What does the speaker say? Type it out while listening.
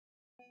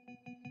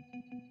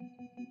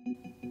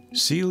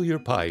Seal your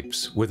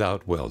pipes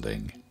without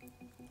welding.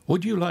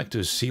 Would you like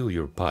to seal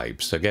your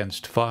pipes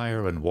against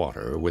fire and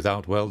water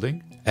without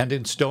welding and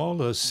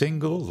install a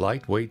single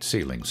lightweight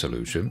sealing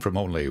solution from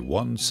only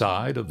one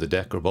side of the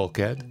deck or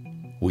bulkhead?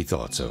 We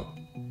thought so.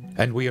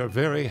 And we are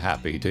very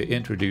happy to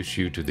introduce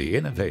you to the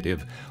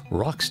innovative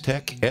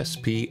Roxtec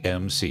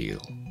SPM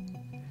seal.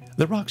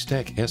 The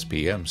Roxtec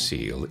SPM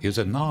seal is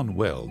a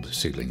non-weld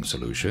sealing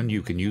solution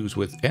you can use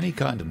with any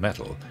kind of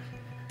metal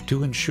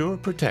to ensure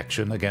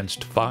protection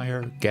against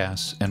fire,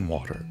 gas, and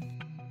water.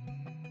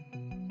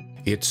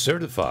 It's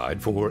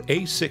certified for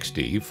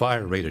A60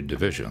 fire-rated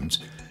divisions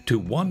to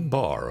 1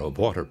 bar of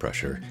water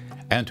pressure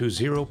and to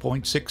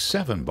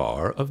 0.67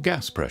 bar of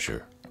gas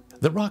pressure.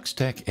 The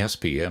Roxtec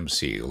SPM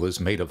seal is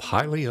made of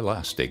highly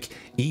elastic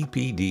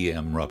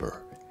EPDM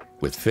rubber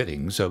with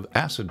fittings of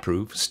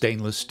acid-proof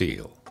stainless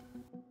steel.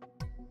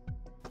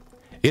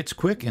 It's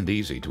quick and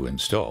easy to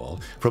install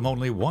from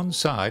only one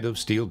side of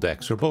steel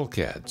decks or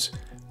bulkheads,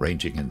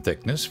 ranging in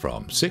thickness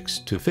from 6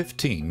 to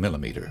 15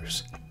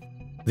 millimeters.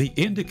 The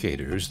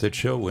indicators that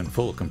show when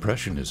full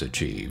compression is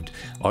achieved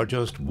are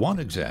just one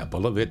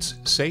example of its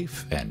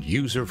safe and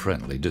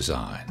user-friendly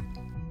design.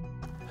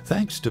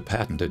 Thanks to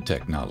patented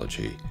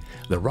technology,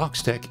 the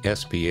Roxtec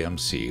SPM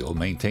seal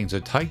maintains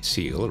a tight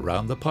seal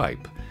around the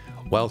pipe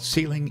while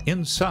sealing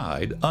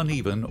inside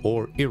uneven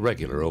or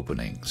irregular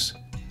openings.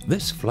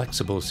 This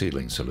flexible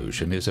sealing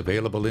solution is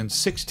available in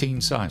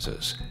 16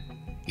 sizes,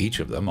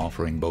 each of them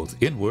offering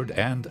both inward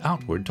and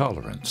outward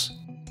tolerance.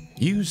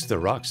 Use the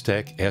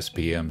Roxtec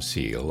SPM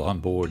seal on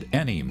board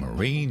any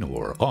marine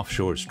or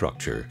offshore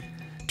structure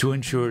to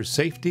ensure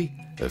safety,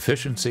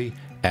 efficiency,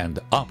 and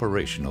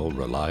operational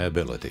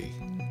reliability.